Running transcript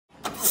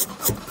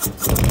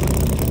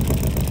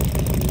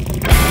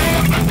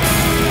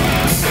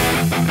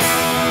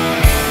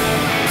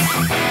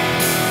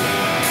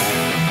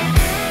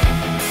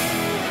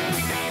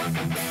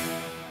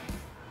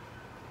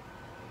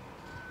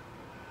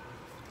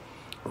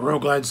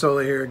Roguelide Solo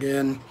here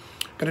again.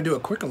 Gonna do a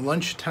quick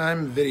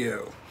lunchtime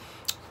video.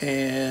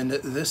 And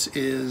this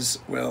is,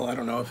 well, I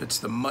don't know if it's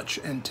the much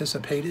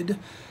anticipated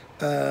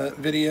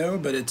video,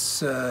 but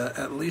it's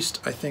at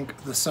least, I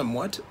think, the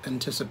somewhat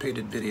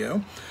anticipated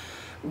video,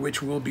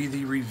 which will be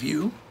the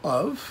review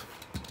of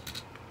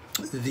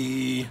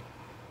the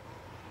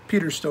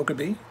Peter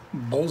Stokkebye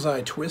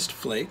Bullseye Twist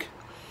Flake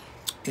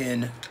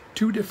in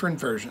two different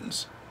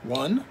versions.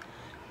 One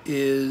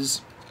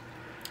is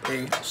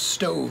a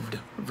stoved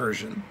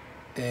version,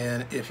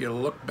 and if you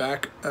look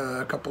back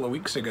a couple of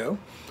weeks ago,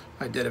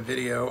 I did a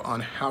video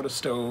on how to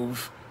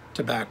stove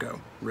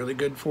tobacco. Really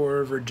good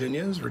for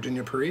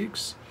Virginia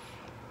Periques.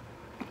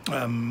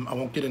 I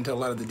won't get into a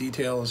lot of the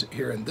details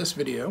here in this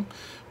video,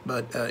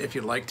 but if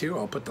you'd like to,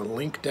 I'll put the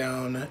link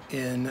down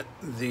in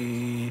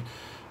the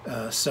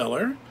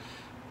cellar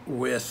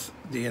with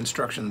the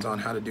instructions on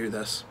how to do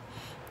this.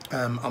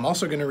 I'm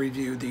also going to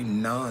review the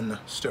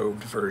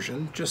non-stoved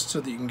version, just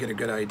so that you can get a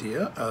good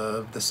idea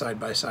of the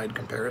side-by-side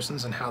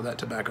comparisons and how that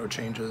tobacco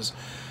changes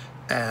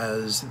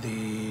as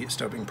the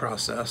stoving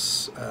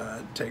process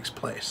takes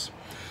place.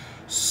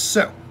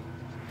 So,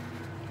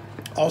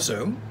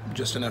 also,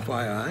 just an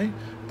FYI,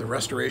 the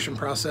restoration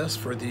process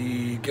for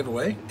the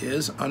giveaway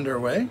is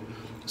underway.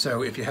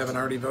 So if you haven't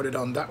already voted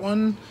on that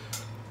one,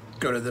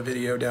 go to the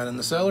video down in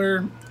the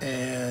cellar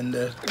and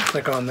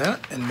click on that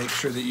and make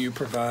sure that you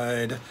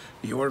provide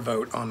your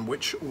vote on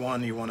which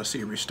one you want to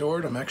see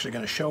restored. I'm actually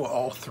going to show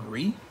all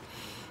three.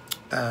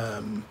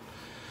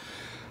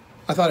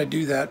 I thought I'd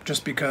do that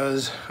just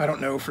because I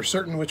don't know for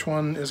certain which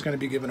one is going to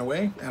be given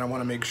away, and I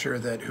want to make sure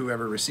that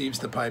whoever receives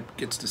the pipe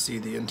gets to see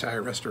the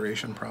entire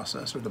restoration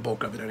process, or the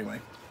bulk of it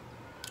anyway.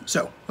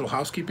 So, little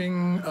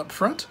housekeeping up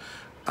front.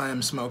 I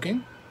am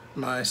smoking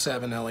my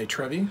Savinelli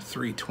Trevi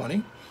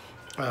 320.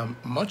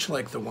 Much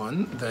like the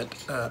one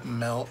that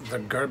Mel the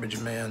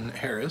Garbage Man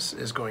Harris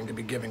is going to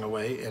be giving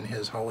away in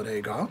his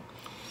holiday gaw.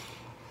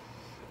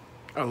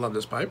 I love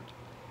this pipe.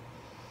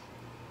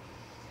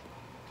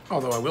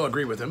 Although I will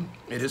agree with him,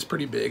 it is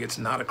pretty big, it's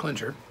not a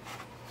clincher.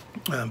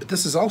 But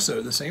this is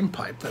also the same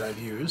pipe that I've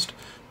used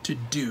to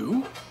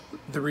do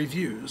the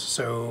reviews.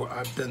 So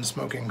I've been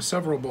smoking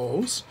several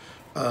bowls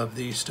of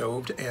the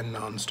stoved and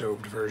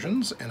non-stoved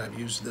versions, and I've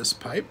used this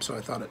pipe, so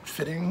I thought it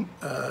fitting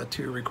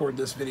to record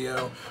this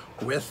video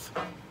with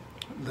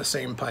the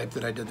same pipe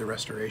that I did the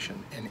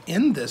restoration. And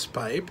in this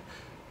pipe,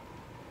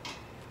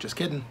 just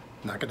kidding,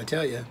 not going to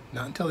tell you,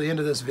 not until the end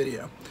of this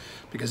video,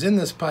 because in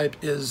this pipe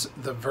is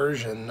the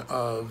version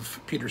of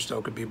Peter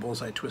Stokkebye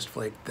Bullseye Twist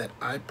Flake that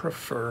I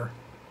prefer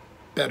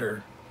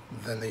better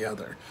than the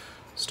other.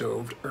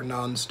 Stoved or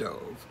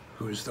non-stove?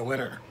 Who's the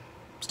winner?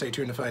 Stay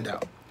tuned to find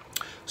out.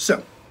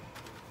 So,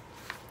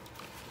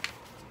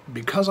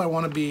 because I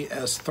want to be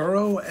as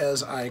thorough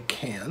as I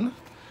can,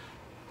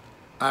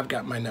 I've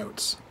got my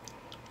notes.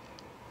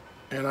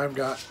 And I've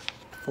got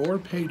 4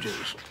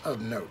 pages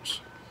of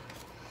notes.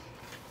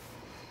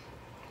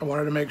 I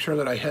wanted to make sure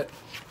that I hit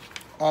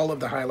all of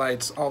the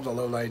highlights, all the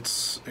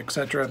lowlights,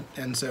 etc.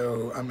 And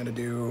so I'm going to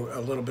do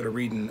a little bit of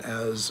reading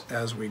as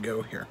we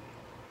go here.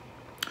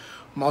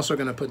 I'm also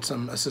going to put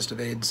some assistive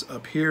aids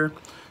up here,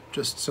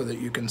 just so that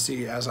you can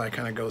see as I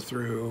kind of go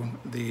through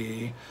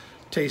the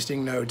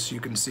tasting notes, you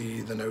can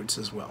see the notes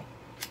as well.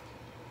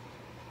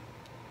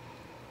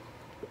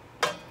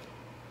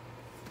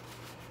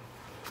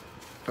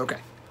 Okay,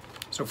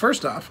 so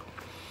first off,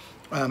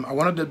 I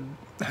wanted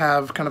to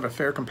have kind of a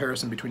fair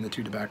comparison between the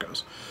two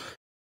tobaccos.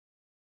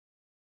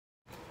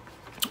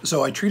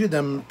 So I treated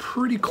them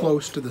pretty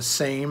close to the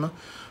same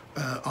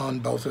on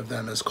both of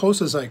them, as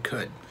close as I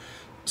could.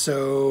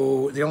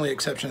 So the only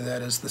exception to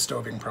that is the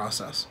stoving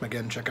process.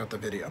 Again, check out the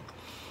video.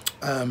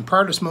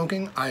 Prior to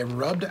smoking, I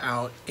rubbed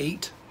out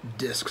 8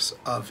 discs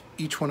of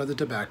each one of the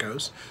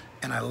tobaccos,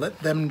 and I let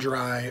them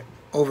dry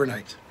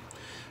overnight.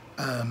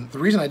 The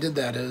reason I did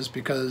that is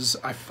because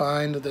I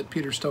find that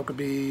Peter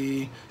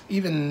Stokkebye,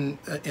 even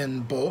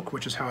in bulk,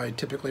 which is how I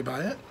typically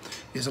buy it,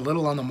 is a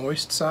little on the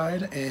moist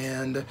side,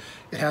 and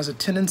it has a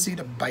tendency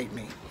to bite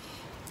me.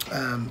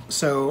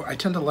 So I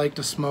tend to like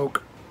to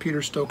smoke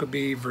Peter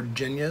Stokkebye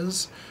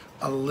Virginias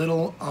a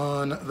little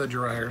on the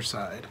drier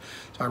side.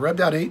 So I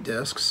rubbed out 8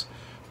 discs,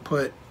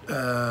 put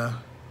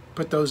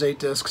those 8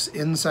 discs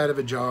inside of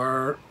a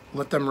jar,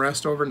 let them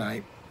rest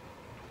overnight.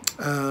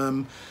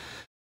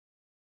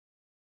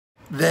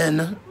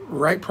 Then,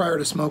 right prior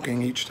to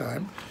smoking each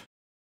time,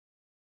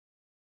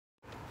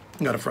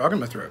 got a frog in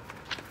my throat.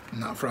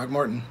 Not Frog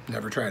Morton,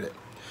 never tried it.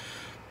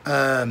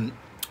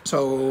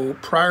 So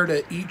prior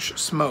to each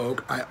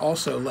smoke, I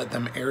also let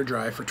them air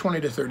dry for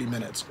 20 to 30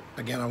 minutes.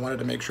 Again, I wanted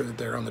to make sure that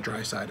they're on the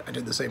dry side. I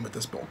did the same with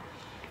this bowl.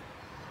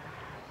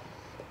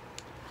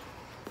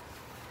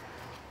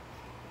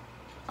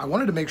 I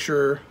wanted to make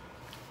sure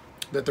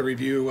that the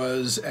review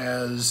was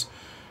as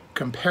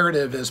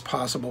comparative as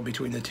possible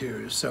between the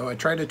two. So I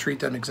tried to treat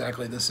them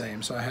exactly the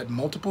same. So I had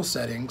multiple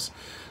settings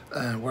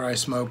where I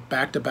smoked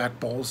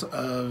back-to-back bowls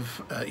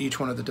of each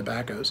one of the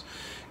tobaccos.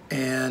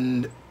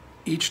 And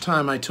each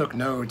time I took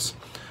notes,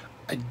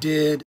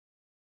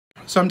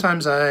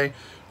 sometimes I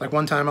Like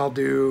one time I'll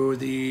do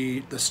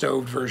the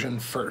stoved version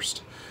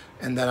first,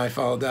 and then I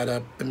followed that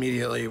up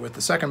immediately with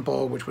the second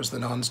bowl, which was the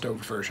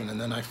non-stoved version, and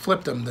then I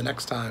flipped them the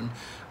next time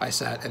I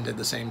sat and did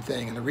the same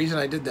thing. And the reason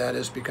I did that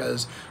is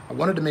because I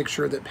wanted to make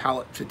sure that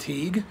palate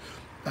fatigue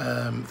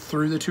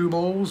through the two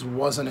bowls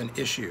wasn't an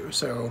issue.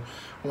 So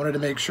I wanted to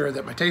make sure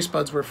that my taste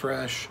buds were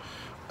fresh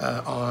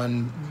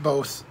on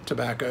both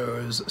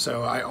tobaccos,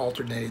 so I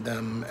alternated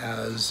them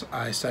as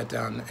I sat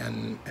down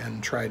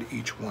and tried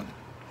each one.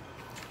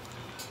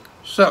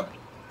 So,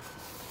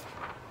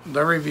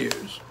 the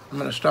reviews. I'm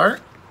going to start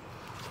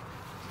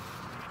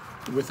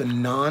with a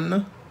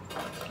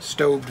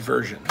non-stoved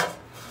version,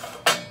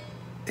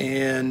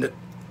 and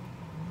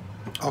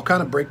I'll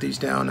kind of break these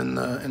down in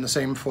the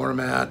same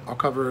format. I'll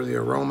cover the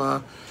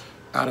aroma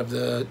out of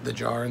the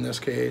jar in this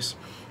case.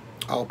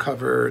 I'll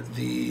cover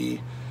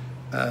the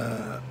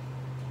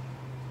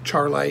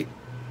char light,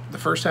 the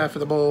first half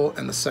of the bowl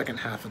and the second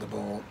half of the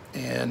bowl,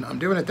 and I'm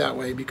doing it that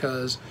way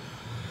because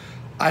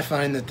I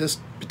find that this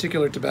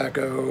particular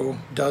tobacco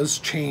does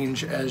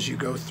change as you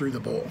go through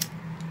the bowl.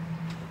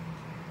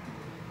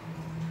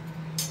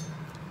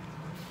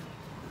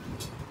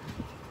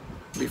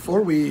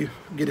 Before we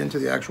get into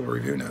the actual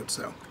review notes,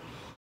 though,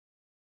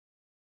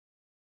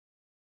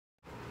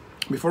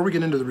 before we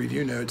get into the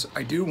review notes,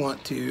 I do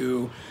want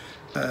to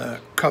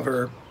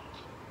cover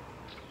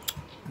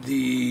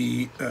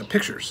the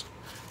pictures,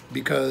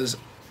 because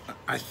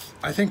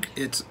I think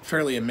it's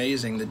fairly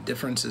amazing the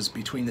differences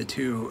between the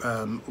two.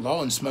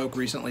 Law and Smoke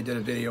recently did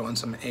a video on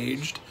some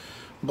aged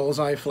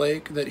Bullseye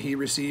Flake that he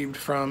received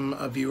from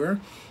a viewer,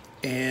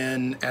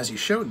 and as he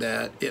showed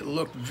that, it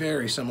looked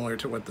very similar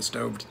to what the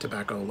stoved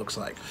tobacco looks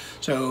like.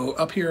 So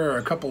up here are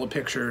a couple of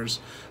pictures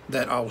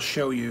that I'll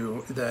show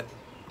you that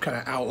kind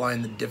of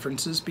outline the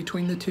differences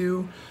between the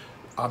two.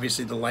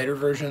 Obviously the lighter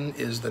version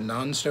is the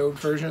non-stoved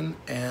version,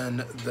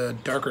 and the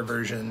darker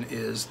version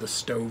is the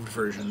stoved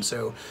version.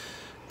 So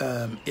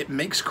it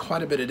makes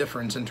quite a bit of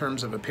difference in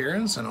terms of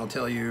appearance, and I'll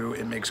tell you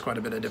it makes quite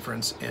a bit of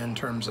difference in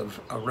terms of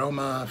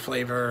aroma,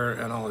 flavor,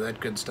 and all of that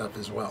good stuff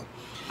as well.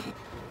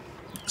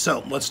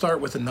 So let's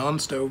start with the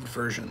non-stoved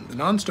version. The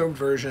non-stoved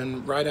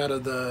version, right out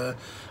of the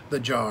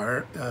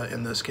jar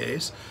in this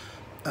case,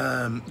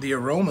 the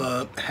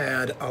aroma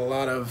had a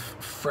lot of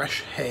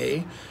fresh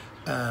hay.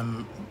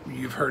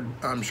 You've heard,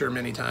 I'm sure,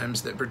 many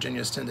times that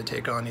Virginias tend to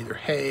take on either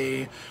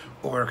hay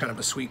or kind of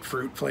a sweet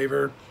fruit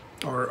flavor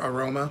or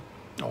aroma,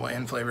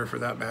 and flavor for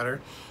that matter.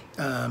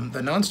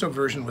 The non-stove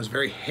version was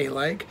very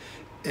hay-like.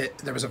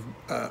 There was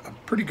a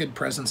pretty good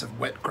presence of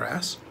wet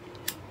grass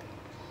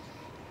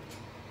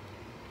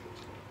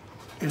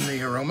in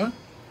the aroma.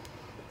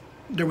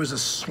 There was a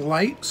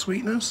slight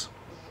sweetness,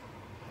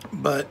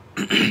 but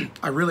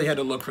I really had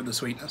to look for the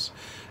sweetness.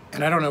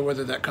 And I don't know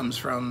whether that comes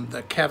from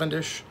the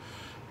Cavendish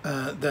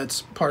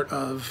that's part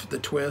of the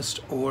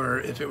twist,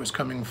 or if it was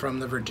coming from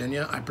the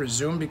Virginia. I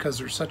presume because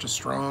there's such a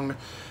strong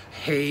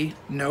hay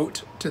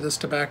note to this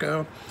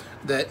tobacco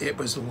that it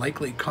was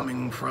likely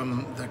coming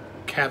from the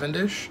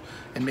Cavendish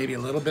and maybe a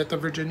little bit the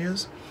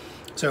Virginias.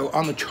 So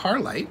on the char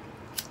light,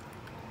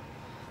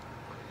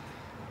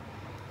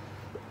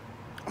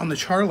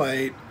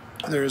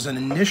 there's an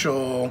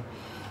initial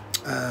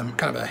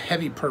kind of a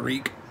heavy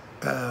perique.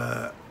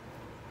 I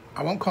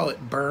won't call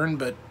it burn,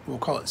 but we'll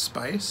call it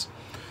spice.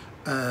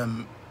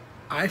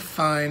 I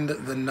find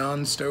the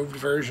non-stoved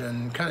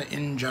version kind of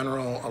in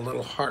general a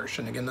little harsh,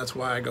 and again that's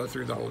why I go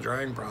through the whole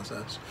drying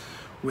process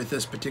with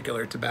this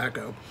particular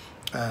tobacco.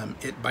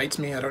 It bites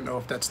me. I don't know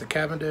if that's the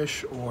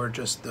Cavendish or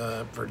just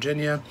the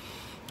Virginia.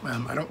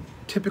 I don't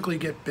typically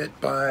get bit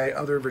by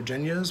other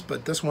Virginias,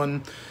 but this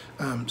one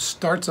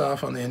starts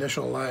off on the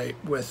initial light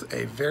with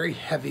a very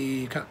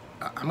heavy,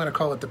 I'm going to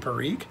call it the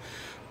perique.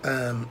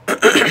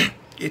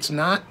 It's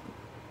not,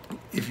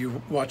 if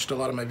you've watched a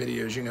lot of my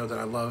videos, you know that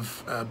I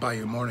love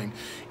Bayou Morning.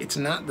 It's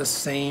not the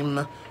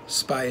same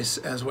spice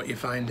as what you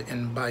find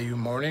in Bayou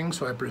Morning,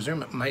 so I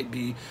presume it might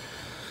be,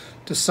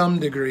 to some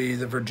degree,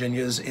 the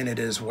Virginias in it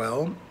as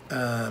well.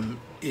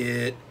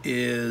 It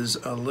is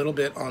a little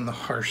bit on the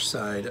harsh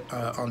side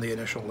on the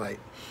initial light.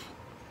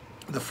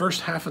 The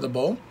first half of the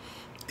bowl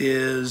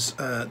is,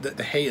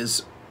 the hay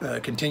is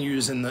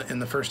continues in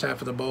the first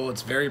half of the bowl.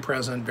 It's very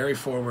present, very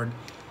forward.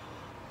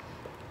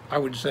 I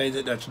would say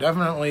that that's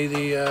definitely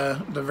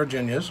the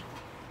Virginias.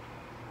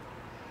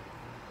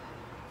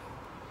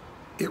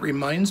 It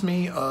reminds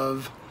me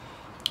of,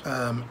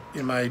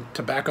 in my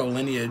tobacco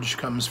lineage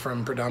comes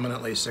from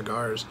predominantly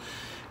cigars,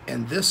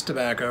 and this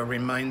tobacco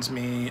reminds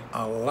me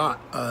a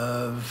lot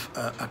of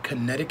a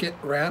Connecticut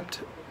wrapped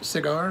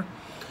cigar.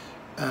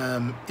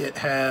 It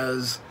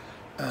has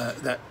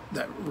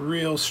that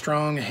real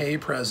strong hay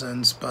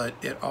presence, but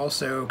it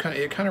also kind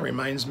of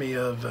reminds me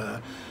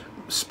of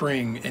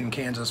spring in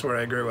Kansas, where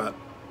I grew up,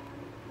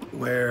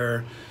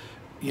 where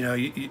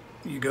you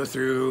go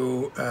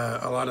through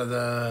a lot of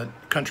the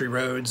country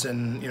roads,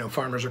 and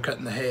farmers are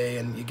cutting the hay,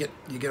 and you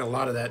get a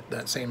lot of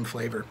that same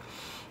flavor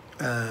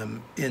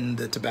in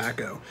the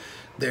tobacco.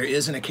 There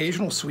is an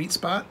occasional sweet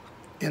spot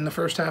in the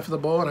first half of the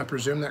bowl, and I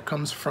presume that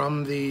comes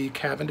from the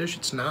Cavendish.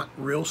 It's not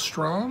real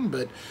strong,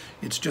 but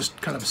it's just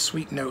kind of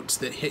sweet notes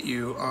that hit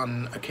you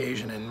on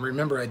occasion. And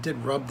remember, I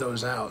did rub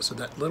those out, so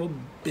that little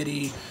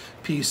bitty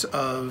piece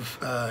of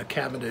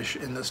Cavendish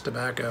in this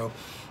tobacco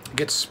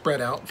gets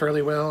spread out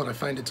fairly well, and I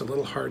find it's a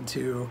little hard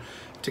to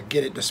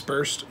get it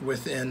dispersed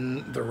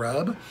within the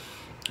rub.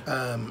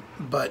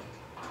 But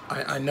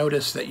I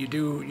notice that you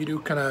do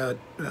kind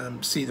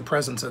of see the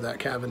presence of that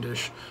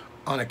Cavendish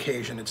on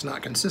occasion. It's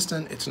not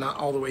consistent, it's not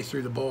all the way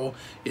through the bowl,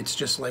 it's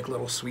just like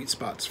little sweet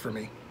spots for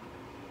me.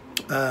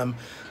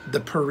 The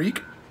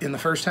Perique in the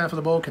first half of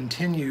the bowl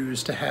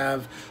continues to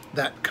have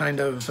that kind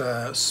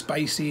of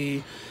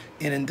spicy,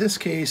 and in this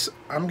case,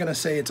 I'm gonna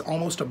say it's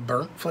almost a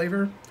burnt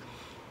flavor.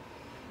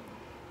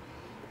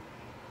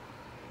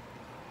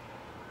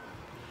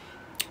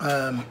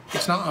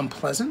 It's not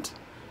unpleasant,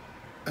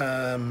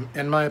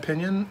 in my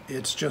opinion.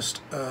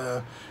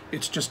 It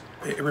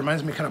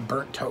reminds me kind of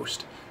burnt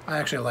toast. I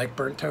actually like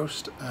burnt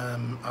toast.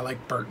 I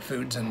like burnt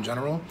foods in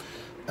general,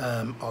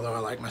 although I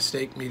like my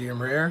steak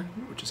medium rare,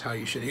 which is how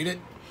you should eat it.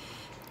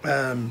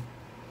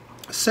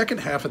 Second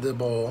half of the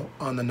bowl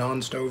on the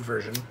non-stove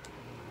version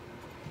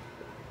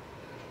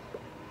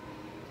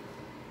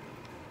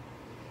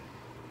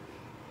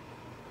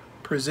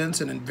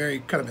presents in a very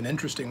kind of an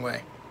interesting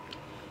way.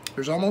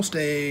 There's almost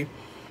a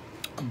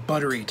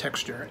buttery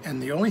texture,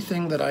 and the only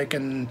thing that I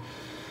can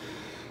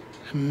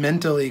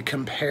mentally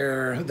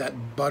compare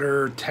that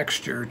butter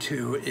texture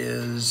to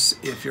is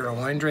if you're a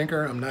wine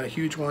drinker. I'm not a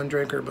huge wine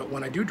drinker, but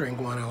when I do drink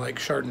wine, I like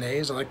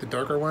Chardonnays. I like the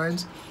darker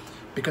wines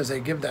because they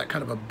give that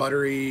kind of a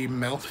buttery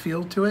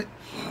mouthfeel to it.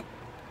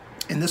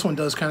 And this one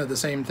does kind of the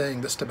same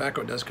thing. This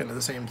tobacco does kind of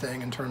the same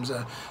thing in terms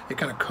of it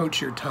kind of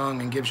coats your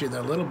tongue and gives you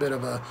that little bit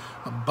of a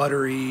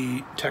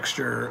buttery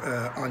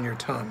texture on your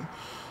tongue.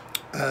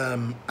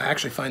 I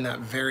actually find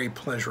that very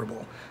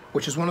pleasurable,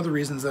 which is one of the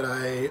reasons that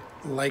I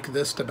like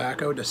this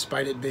tobacco,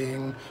 despite it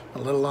being a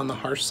little on the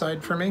harsh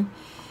side for me.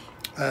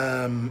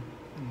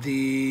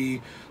 The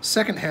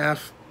second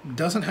half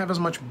doesn't have as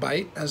much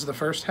bite as the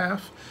first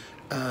half.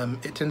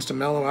 It tends to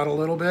mellow out a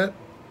little bit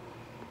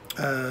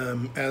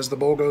as the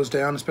bowl goes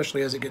down,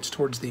 especially as it gets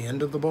towards the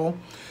end of the bowl.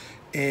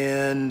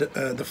 And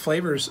the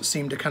flavors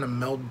seem to kind of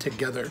meld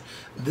together.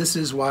 This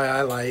is why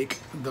I like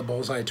the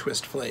Bullseye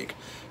Twist Flake.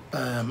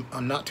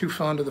 I'm not too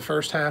fond of the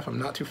first half. I'm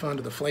not too fond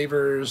of the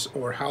flavors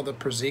or how the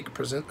Perique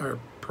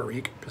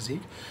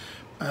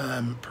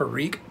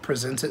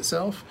presents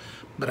itself,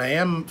 but I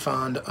am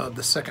fond of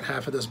the second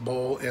half of this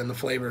bowl and the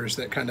flavors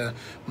that kind of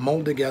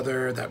mold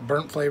together. That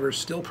burnt flavor is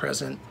still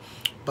present,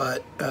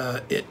 but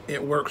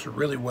it works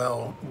really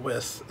well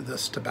with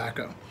this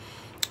tobacco.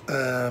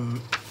 I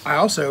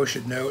also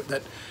should note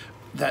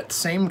that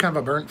same kind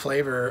of a burnt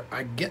flavor,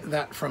 I get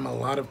that from a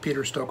lot of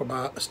Peter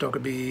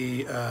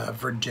Stokkebye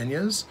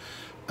Virginias,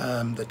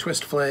 the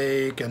Twist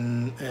Flake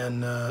and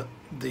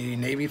the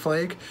Navy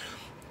Flake.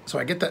 So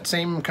I get that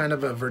same kind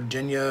of a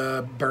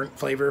Virginia burnt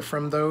flavor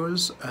from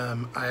those.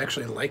 I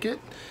actually like it.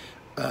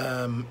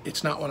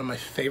 It's not one of my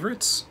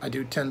favorites. I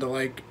do tend to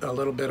like a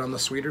little bit on the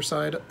sweeter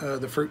side,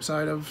 the fruit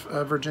side of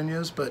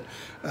Virginias, but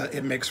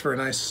it makes for a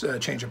nice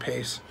change of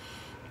pace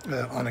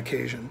on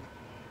occasion.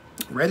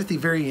 Right at the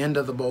very end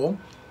of the bowl,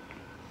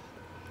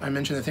 I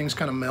mentioned that things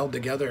kind of meld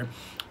together,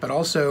 but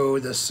also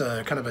this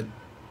kind of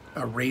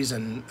a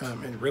raisin,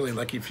 and really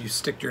like if you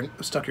stuck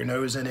your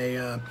nose in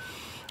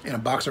a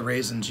box of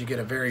raisins, you get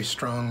a very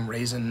strong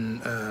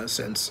raisin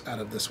sense out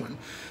of this one.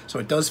 So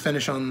it does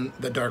finish on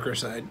the darker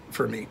side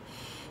for me.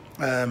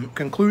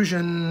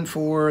 Conclusion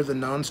for the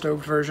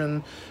non-stove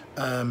version,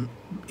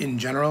 in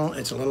general,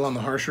 it's a little on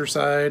the harsher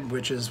side,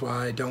 which is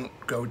why I don't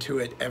go to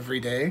it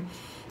every day.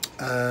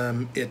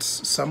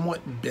 It's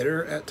somewhat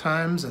bitter at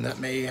times, and that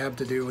may have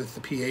to do with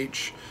the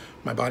pH,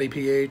 my body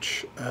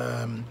pH.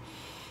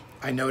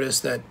 I notice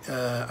that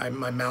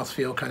my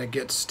mouthfeel kind of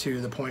gets to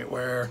the point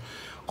where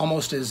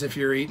almost as if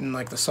you're eating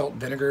like the salt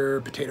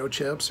vinegar potato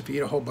chips. If you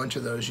eat a whole bunch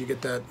of those, you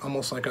get that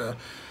almost like a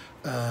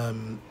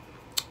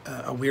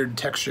weird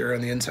texture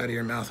on the inside of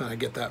your mouth, and I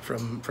get that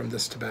from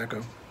this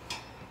tobacco.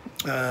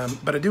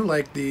 But I do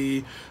like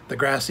the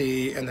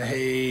grassy and the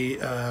hay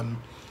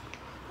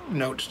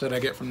notes that I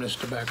get from this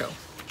tobacco.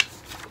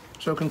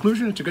 So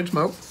conclusion, it's a good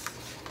smoke.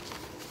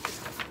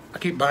 I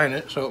keep buying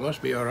it, so it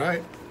must be all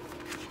right.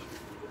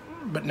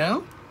 But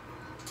now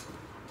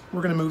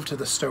we're going to move to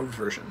the stove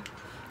version.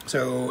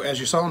 So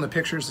as you saw in the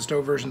pictures, the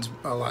stove version's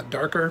a lot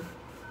darker.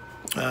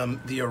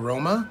 The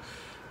aroma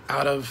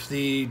out of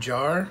the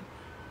jar,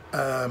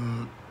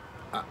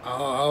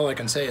 all I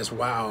can say is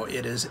wow,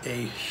 it is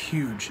a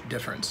huge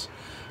difference.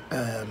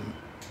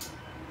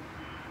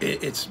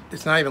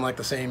 It's not even like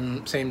the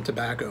same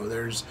tobacco.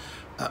 There's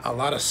a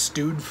lot of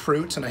stewed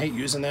fruits, and I hate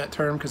using that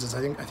term because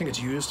I think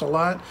it's used a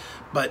lot.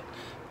 But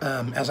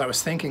as I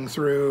was thinking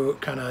through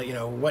kind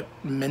of what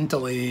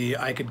mentally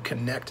I could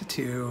connect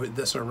to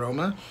this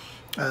aroma,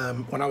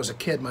 when I was a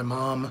kid, my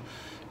mom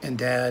and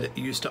dad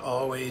used to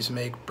always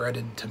make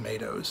breaded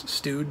tomatoes,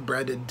 stewed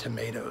breaded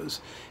tomatoes,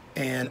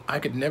 and I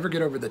could never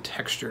get over the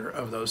texture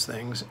of those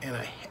things, and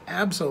I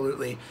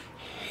absolutely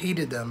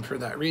hated them for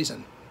that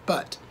reason.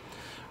 But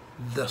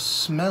the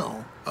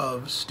smell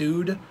of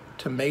stewed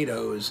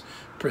tomatoes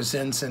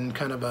presents in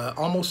kind of a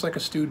almost like a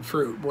stewed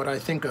fruit, what I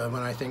think of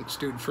when I think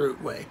stewed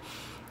fruit way.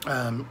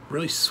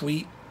 Really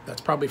sweet. That's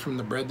probably from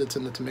the bread that's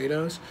in the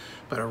tomatoes,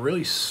 but a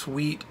really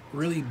sweet,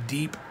 really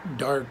deep,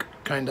 dark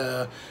kind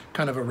of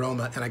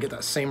aroma, and I get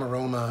that same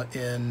aroma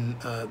in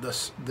the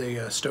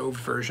stoved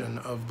version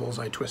of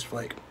Bullseye Twist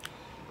Flake.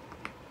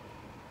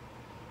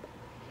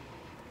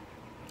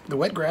 The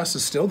wet grass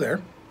is still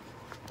there,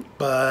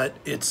 but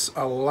it's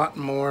a lot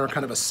more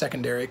kind of a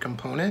secondary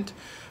component.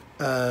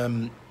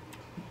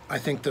 I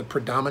think the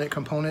predominant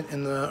component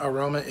in the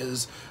aroma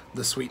is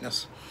the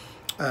sweetness.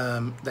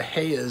 The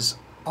hay is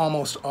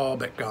almost all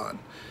but gone.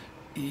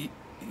 You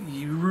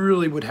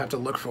really would have to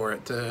look for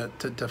it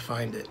to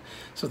find it.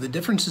 So the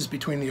differences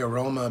between the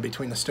aroma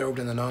between the stoved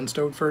and the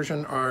non-stoved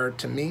version are,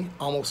 to me,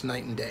 almost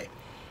night and day.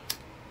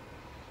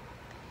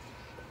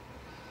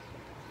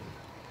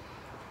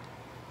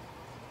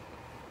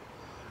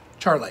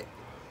 Char light.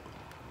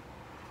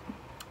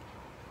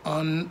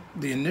 On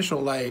the initial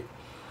light,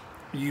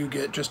 you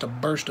get just a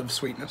burst of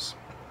sweetness.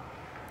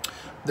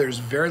 There's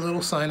very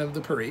little sign of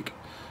the perique.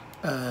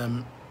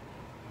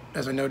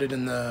 As I noted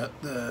in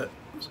the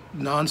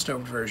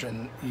non-stoved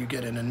version, you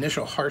get an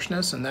initial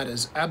harshness, and that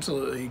is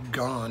absolutely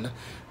gone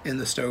in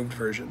the stoved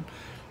version.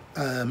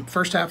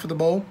 First half of the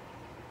bowl,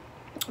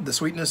 the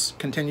sweetness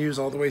continues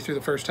all the way through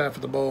the first half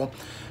of the bowl.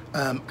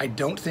 I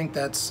don't think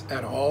that's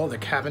at all the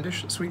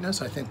Cavendish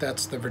sweetness. I think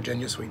that's the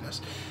Virginia sweetness.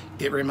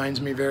 It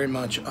reminds me very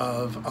much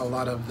of a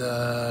lot of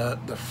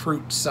the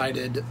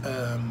fruit-sided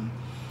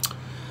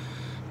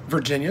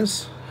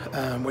Virginias,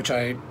 which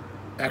I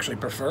actually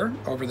prefer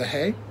over the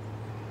hay.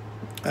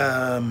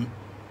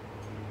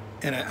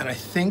 And I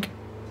think,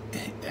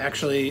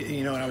 actually,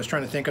 you know, when I was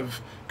trying to think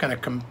of kind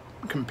of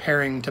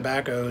comparing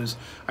tobaccos,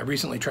 I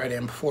recently tried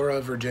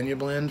Amphora Virginia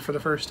blend for the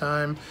first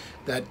time.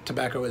 That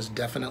tobacco is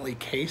definitely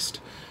cased,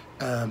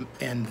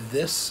 and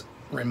this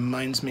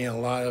reminds me a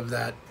lot of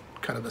that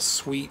kind of a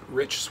sweet,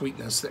 rich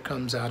sweetness that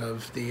comes out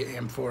of the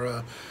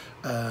Amphora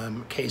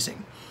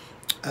casing.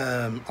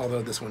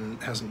 Although this one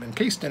hasn't been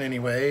cased in any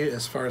way,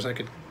 as far as I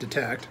could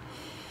detect.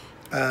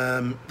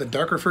 The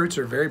darker fruits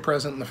are very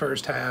present in the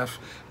first half.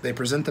 They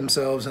present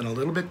themselves in a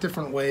little bit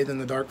different way than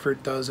the dark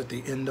fruit does at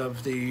the end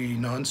of the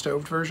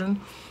non-stoved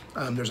version.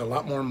 There's a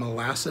lot more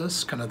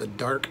molasses, kind of the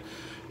dark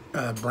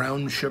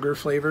brown sugar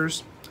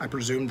flavors. I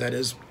presume that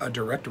is a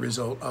direct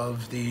result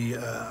of the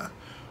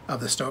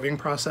stoving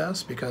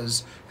process,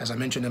 because as I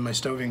mentioned in my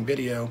stoving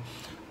video,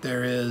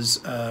 there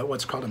is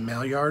what's called a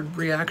Maillard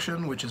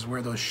reaction, which is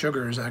where those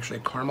sugars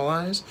actually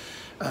caramelize.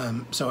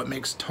 So it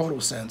makes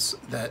total sense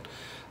that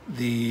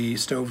the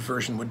stoved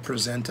version would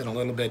present in a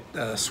little bit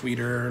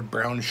sweeter,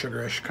 brown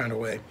sugarish kind of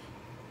way.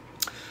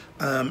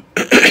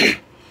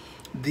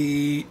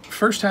 The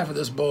first half of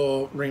this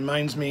bowl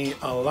reminds me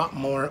a lot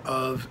more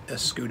of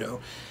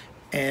Escudo,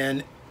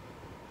 and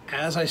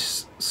as I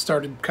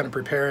started kind of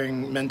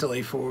preparing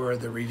mentally for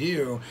the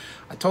review,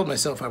 I told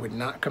myself I would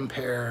not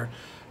compare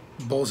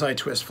Bullseye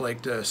Twist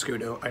Flake to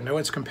Escudo. I know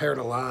it's compared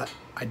a lot.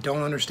 I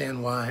don't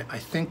understand why. I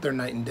think they're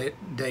night and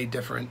day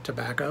different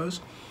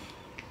tobaccos.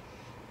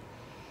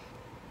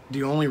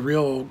 The only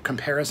real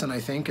comparison, I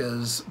think,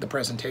 is the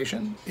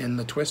presentation in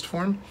the twist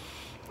form.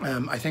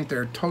 I think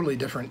they're totally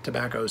different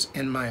tobaccos,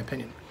 in my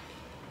opinion.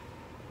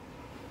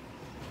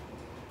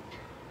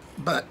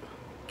 But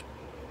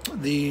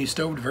the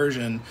stoved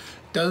version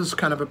does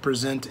kind of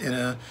present in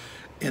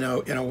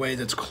a way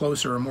that's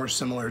closer or more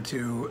similar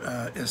to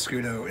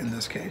Escudo in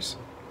this case.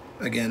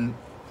 Again,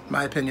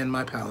 my opinion,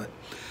 my palate.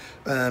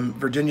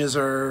 Virginias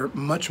are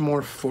much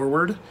more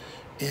forward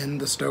in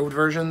the stoved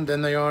version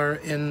than they are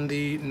in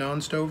the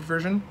non-stoved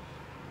version.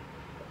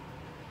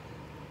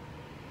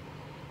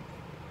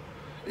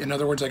 In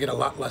other words, I get a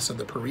lot less of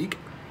the perique.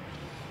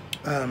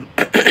 And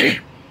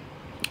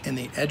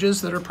the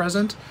edges that are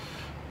present,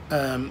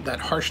 that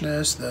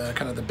harshness, the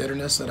kind of the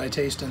bitterness that I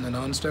taste in the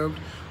non-stoved,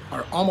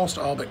 are almost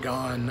all but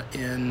gone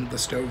in the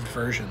stoved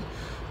version.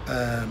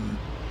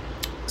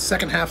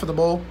 Second half of the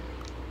bowl,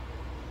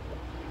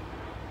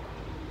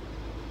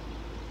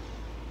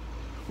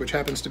 which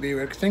happens to be,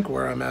 I think,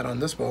 where I'm at on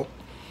this bowl.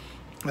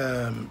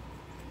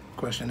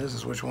 Question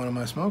is which one am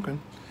I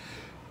smoking?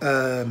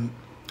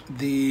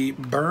 The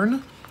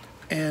burn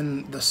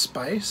and the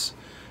spice,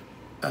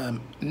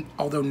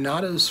 although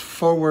not as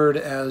forward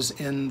as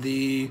in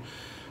the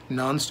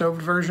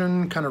non-stoved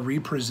version, kind of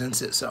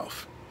represents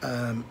itself.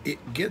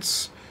 It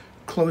gets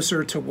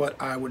closer to what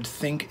I would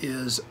think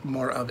is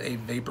more of a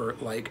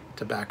vapor-like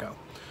tobacco.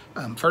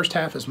 First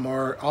half is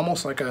more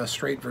almost like a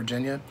straight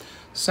Virginia.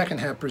 Second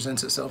half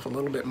presents itself a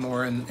little bit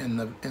more in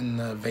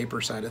the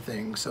vapor side of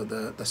things. So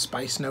the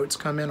spice notes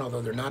come in,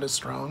 although they're not as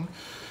strong,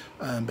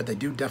 but they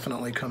do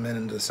definitely come in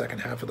into the second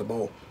half of the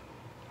bowl.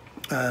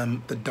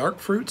 The dark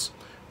fruits,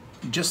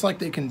 just like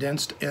they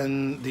condensed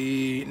in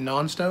the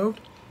non-stoved,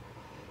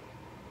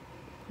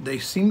 they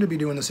seem to be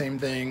doing the same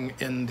thing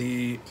in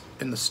the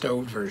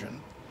stoved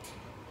version.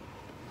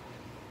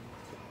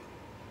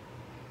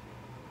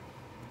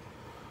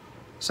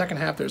 Second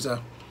half,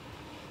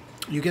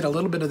 you get a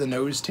little bit of the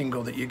nose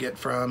tingle that you get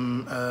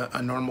from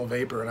a normal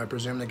vapor, and I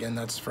presume, again,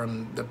 that's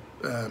from the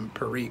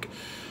Perique.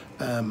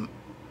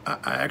 I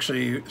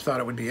actually thought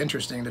it would be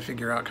interesting to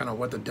figure out kind of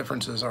what the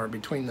differences are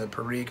between the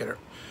Perique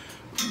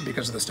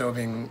because of the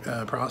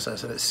stoving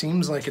process, and it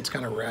seems like it's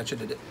kind of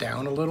ratcheted it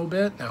down a little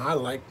bit. Now, I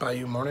like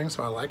Bayou Morning,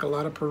 so I like a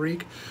lot of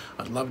Perique.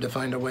 I'd love to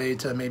find a way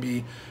to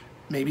maybe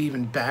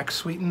even back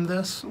sweeten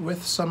this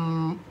with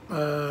some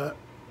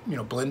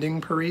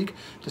blending Perique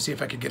to see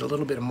if I could get a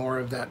little bit more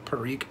of that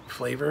Perique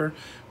flavor,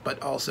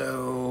 but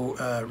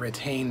also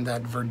retain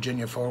that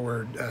Virginia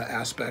forward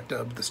aspect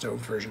of the stove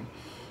version.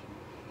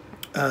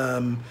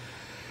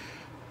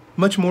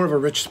 Much more of a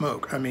rich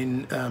smoke. I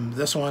mean,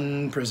 this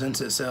one presents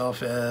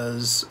itself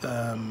as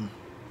kind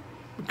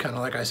of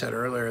like I said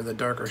earlier, the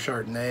darker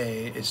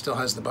Chardonnay. It still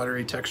has the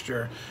buttery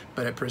texture,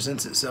 but it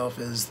presents itself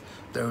as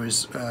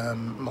those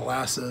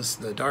molasses,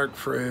 the dark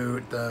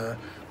fruit, the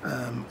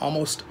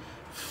almost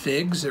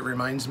figs. It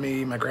reminds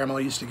me, my grandma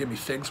used to give me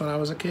figs when I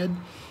was a kid,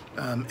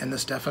 and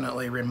this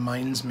definitely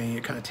reminds me,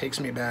 it kind of takes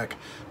me back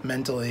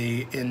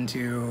mentally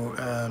into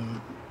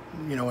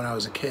when I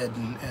was a kid,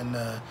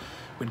 and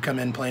we'd come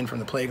in playing from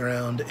the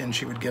playground, and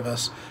she would give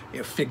us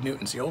fig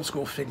Newtons, the old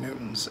school fig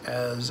Newtons,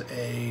 as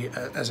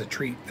a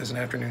treat, as an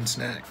afternoon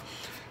snack.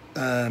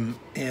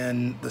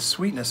 And the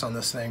sweetness on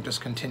this thing just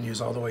continues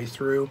all the way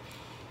through.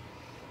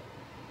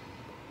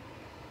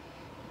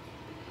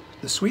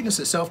 The sweetness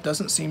itself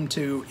doesn't seem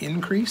to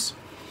increase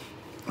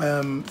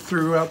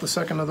throughout the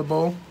second of the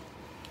bowl,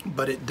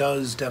 but it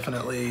does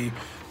definitely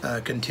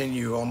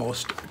continue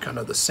almost kind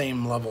of the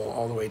same level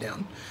all the way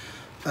down.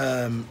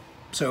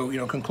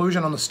 So,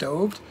 conclusion on the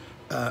stoved,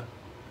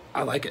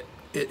 I like it.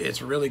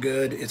 It's really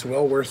good. It's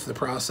well worth the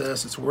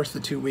process. It's worth the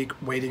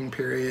 2-week waiting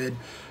period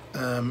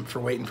for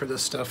waiting for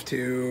this stuff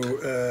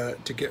to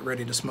get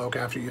ready to smoke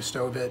after you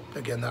stove it.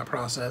 Again, that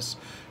process,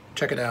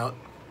 check it out.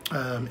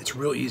 It's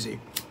real easy.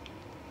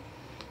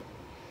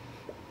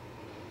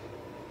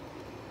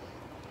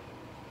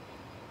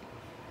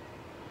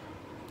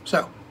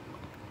 So,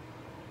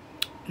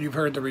 you've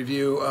heard the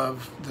review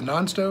of the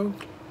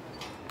non-stoved.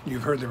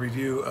 You've heard the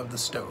review of the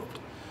stoved.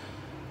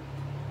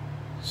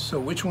 So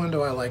which one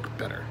do I like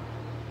better?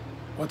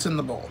 What's in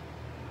the bowl?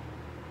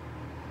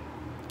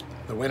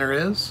 The winner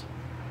is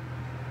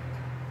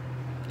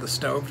the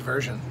stoved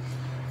version,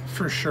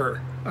 for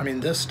sure. I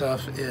mean, this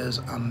stuff is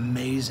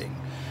amazing.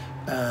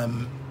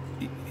 On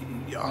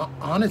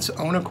its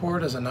own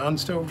accord as a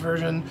non-stoved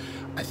version,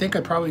 I think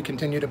I'd probably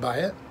continue to buy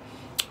it.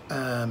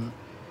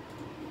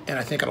 And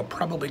I think it'll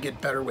probably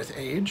get better with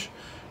age.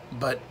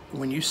 But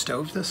when you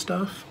stove this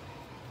stuff,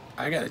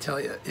 I gotta tell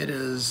you, it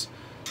is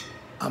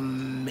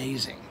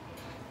amazing.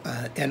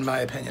 In my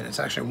opinion, it's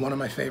actually one of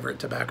my favorite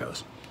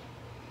tobaccos.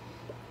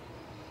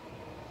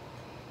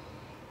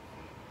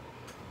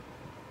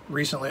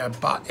 Recently, I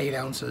bought 8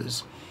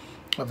 ounces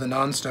of the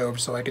non-stove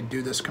so I could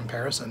do this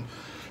comparison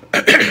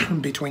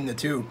between the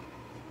two.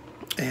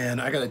 And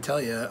I gotta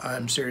tell you,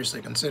 I'm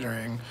seriously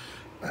considering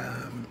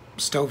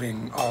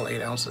stoving all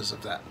 8 ounces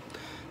of that,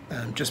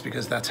 just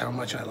because that's how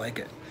much I like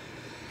it.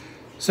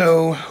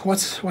 So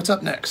what's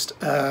up next?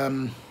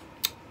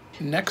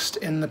 Next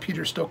in the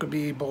Peter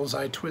Stokkebye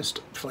Bullseye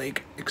Twist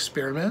Flake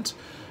experiment.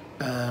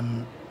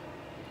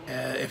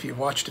 If you've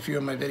watched a few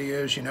of my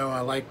videos, you know I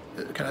like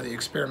kind of the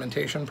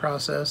experimentation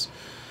process.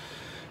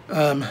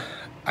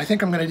 I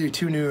think I'm going to do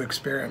 2 new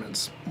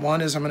experiments.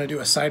 One is I'm going to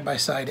do a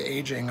side-by-side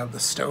aging of the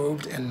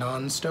stoved and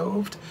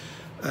non-stoved.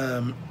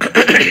 Not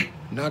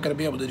going to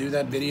be able to do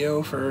that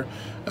video for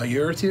a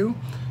year or two,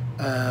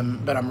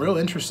 but I'm real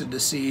interested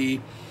to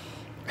see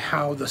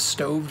how the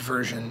stoved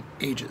version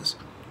ages.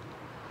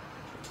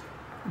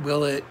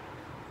 Will it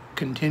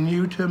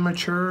continue to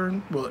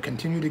mature? Will it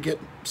continue to get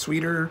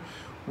sweeter?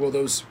 Will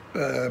those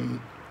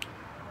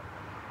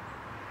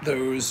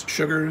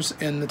sugars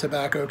in the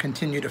tobacco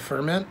continue to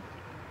ferment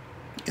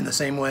in the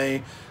same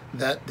way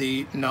that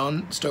the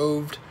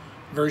non-stoved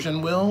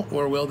version will,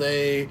 or will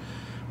they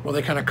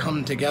kind of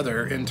come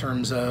together in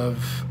terms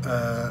of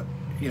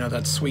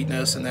that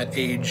sweetness and that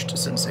aged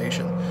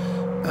sensation?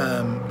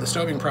 The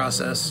stoving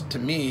process to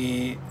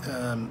me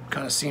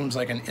kind of seems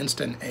like an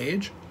instant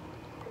age,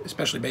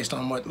 especially based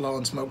on what Low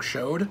and Smoke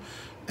showed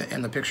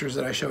and the pictures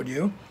that I showed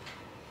you.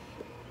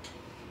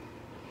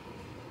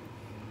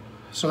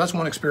 So that's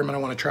one experiment I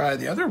want to try.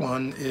 The other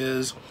one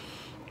is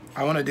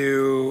I want to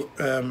do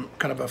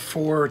kind of a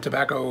 4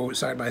 tobacco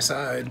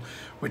side-by-side,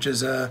 which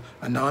is a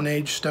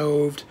non-aged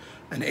stoved,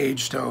 an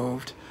aged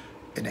stoved,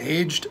 an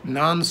aged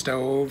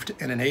non-stoved,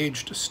 and an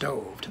aged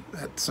stoved.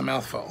 That's a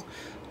mouthful.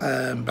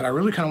 But I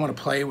really kind of want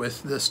to play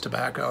with this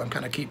tobacco and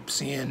kind of keep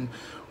seeing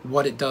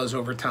what it does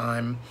over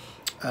time.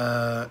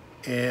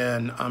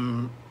 And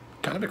I'm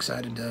kind of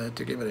excited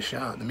to give it a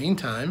shot. In the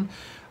meantime,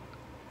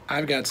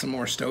 I've got some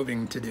more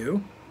stoving to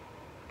do.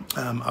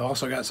 I've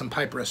also got some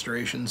pipe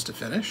restorations to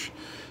finish,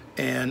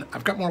 and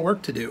I've got more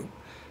work to do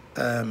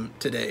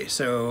today.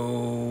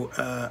 So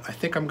I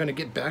think I'm going to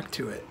get back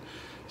to it.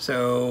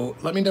 So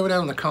let me know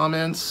down in the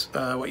comments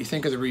what you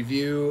think of the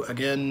review.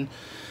 Again,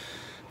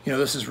 You know,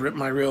 this is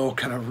my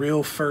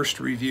real first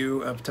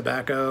review of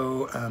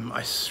tobacco.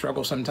 I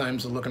struggle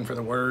sometimes with looking for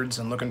the words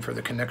and looking for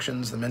the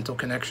connections, the mental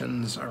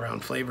connections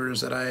around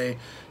flavors that I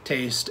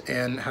taste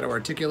and how to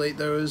articulate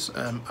those.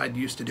 I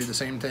used to do the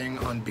same thing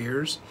on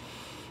beers.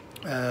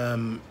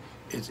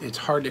 It's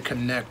hard to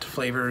connect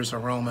flavors,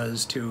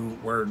 aromas to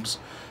words.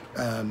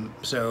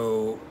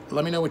 So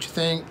let me know what you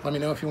think. Let me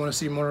know if you want to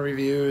see more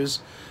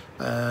reviews.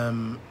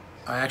 I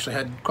actually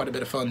had quite a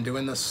bit of fun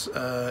doing this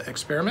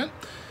experiment.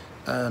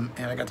 And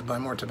I got to buy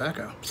more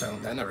tobacco, so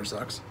that never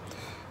sucks.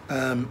 Keep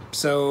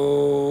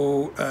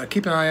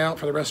an eye out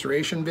for the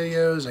restoration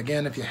videos.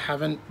 Again, if you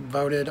haven't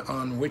voted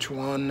on which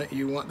one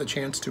you want the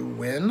chance to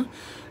win,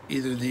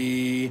 either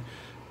the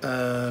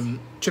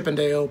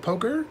Chippendale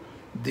Poker,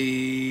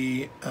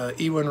 the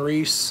Ewan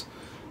Reese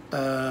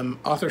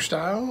author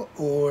style,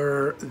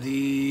 or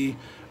the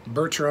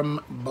Bertram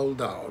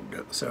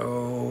Bulldog.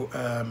 So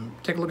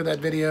take a look at that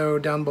video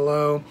down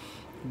below.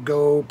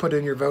 Go put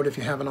in your vote if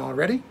you haven't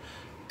already.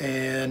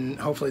 And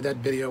hopefully that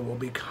video will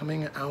be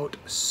coming out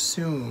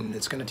soon.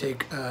 It's going to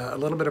take a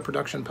little bit of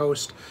production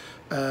post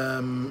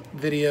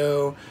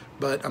video,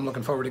 but I'm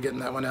looking forward to getting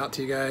that one out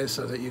to you guys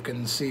so that you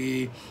can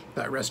see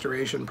that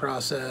restoration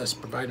process,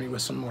 provide me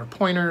with some more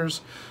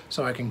pointers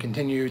so I can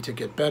continue to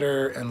get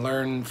better and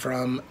learn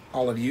from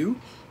all of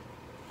you.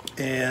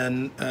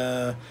 And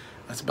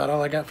that's about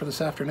all I got for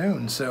this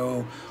afternoon.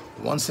 So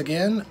once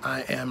again,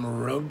 I am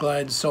Road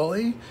Glide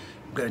Sully.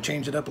 I'm going to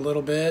change it up a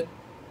little bit.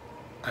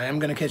 I am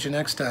going to catch you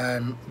next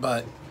time,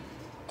 but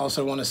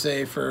also want to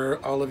say for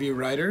all of you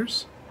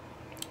riders,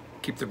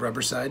 keep the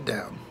rubber side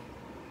down.